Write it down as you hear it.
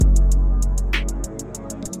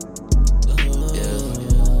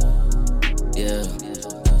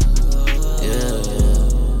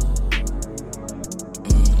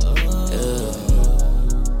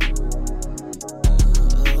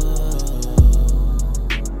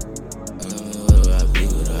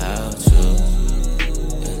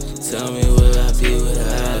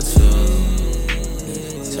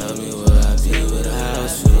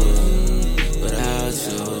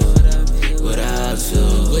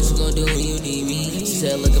what you gon' do when you need me? She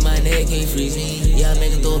said, look at my neck, can't freeze me. Yeah, I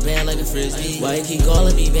make her throw it back like a frisbee. Why you keep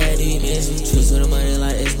calling me bad, do you miss me? True to the money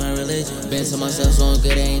like it's my religion. Been to myself so I'm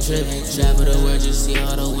good, I ain't tripping. Travel the world, just see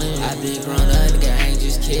all the women. I been grown up, nigga, I ain't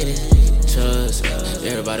just kidding. Trust,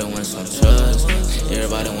 everybody wants some trust.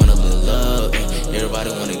 Everybody wanna live love. Everybody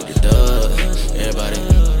wanna get the dub. Everybody,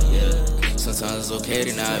 sometimes it's okay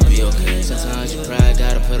to not be okay. Sometimes your pride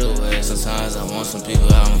gotta put away. Sometimes I want some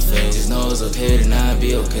people out my face. Just know it's okay to not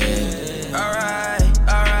be okay. Alright,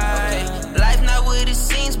 alright. Life not what it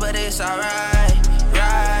seems, but it's alright,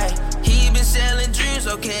 right. He been selling dreams,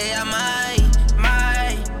 okay, I might.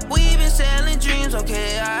 We been selling dreams,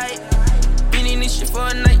 okay, I been in this shit for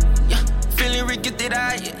a night, yeah. Feeling regifted,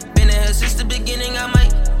 been in here since the beginning, I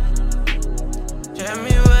might. Tell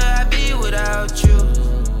me where I be without you.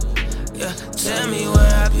 Yeah, tell me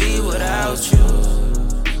where I be without you.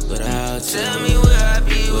 Tell me where I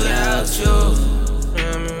be without you.